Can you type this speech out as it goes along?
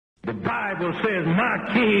Bible says, my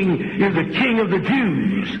king is the king of the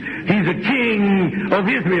Jews. He's a king of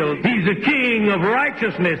Israel. He's a king of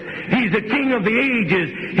righteousness. He's a king of the ages.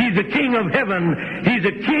 He's a king of heaven. He's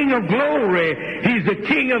a king of glory. He's the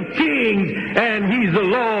king of kings, and he's the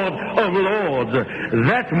Lord of lords.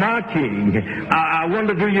 That's my king. I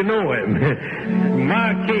wonder, do you know him?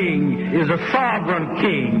 My king is a sovereign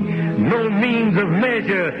king. No means of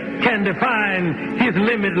measure can define his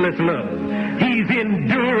limitless love. He's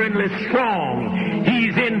enduringly strong.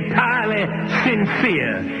 He's entirely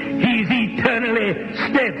sincere. He's eternally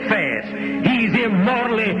steadfast. He's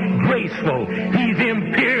immortally graceful. He's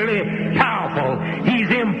imperially powerful. He's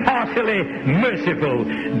impartially merciful.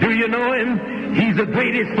 Do you know him? He's the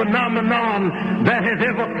greatest phenomenon that has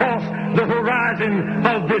ever crossed the horizon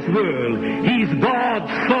of this world. He's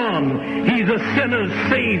God's Son. He's a sinner's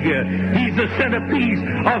Savior. He's the centerpiece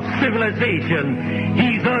of civilization.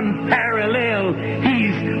 He's unparalleled.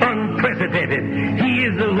 He's unprecedented. He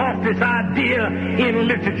is the loftiest idea in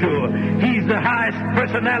literature. He's the highest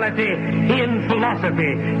personality in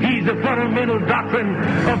philosophy. He's the fundamental doctrine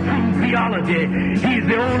of true theology. He's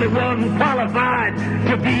the only one qualified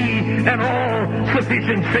to be an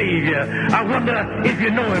all-sufficient Savior. I wonder if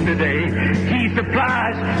you know him today. He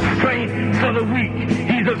supplies strength for the weak.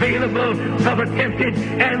 He's available for the tempted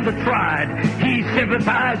and the tried. He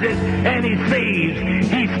sympathizes and he saves.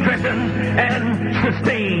 He strengthens and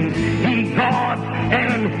sustains. He guards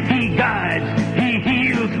and he guides. He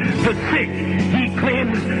heals the sick. He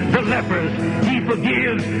cleanses the lepers. He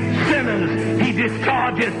forgives sinners. He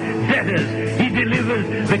discharges debtors. He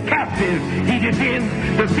delivers the captive. He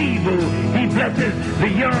defends the feeble. He blesses the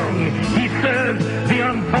young. He serves the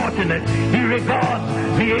unfortunate. He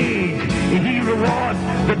regards the aged. He rewards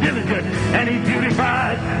the diligent. And he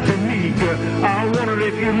beautifies the meek. I wonder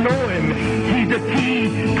if you know him. He's the key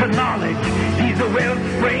to knowledge. He's the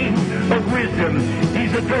wellspring of wisdom.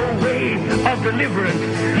 He's the doorway of deliverance.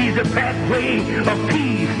 He's the pathway of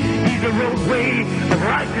peace. He's the roadway of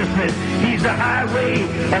righteousness. He's the highway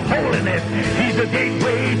of holiness. He's the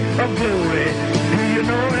gateway of glory. Do you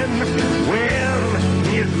know him? Well,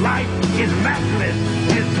 his light is matchless.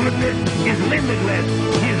 His goodness is limitless.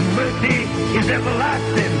 His mercy is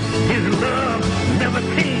everlasting. His love never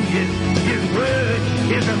changes. His word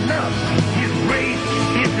is enough. His grace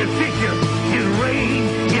is sufficient. His reign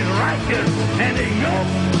is righteous. And his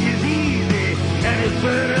yoke is easy. And his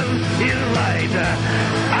burden is light.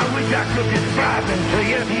 I wish I could describe him to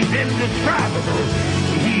you. He's indescribable.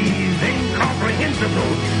 He's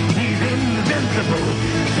incomprehensible. He's invincible.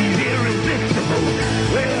 He's irresistible.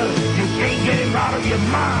 Well, you can't get him out of your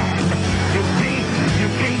mind. You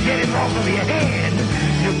can't get him off of your hand.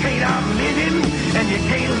 You can't outlive him, and you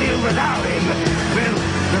can't live without him. Well,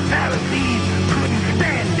 the Pharisees couldn't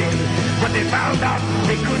stand him, but they found out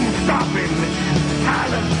they couldn't stop him.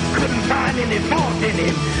 Pilate couldn't find any fault in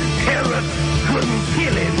him. Herod couldn't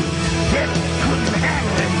kill him. Death couldn't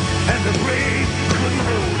handle him, and the grave couldn't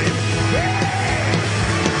hold him.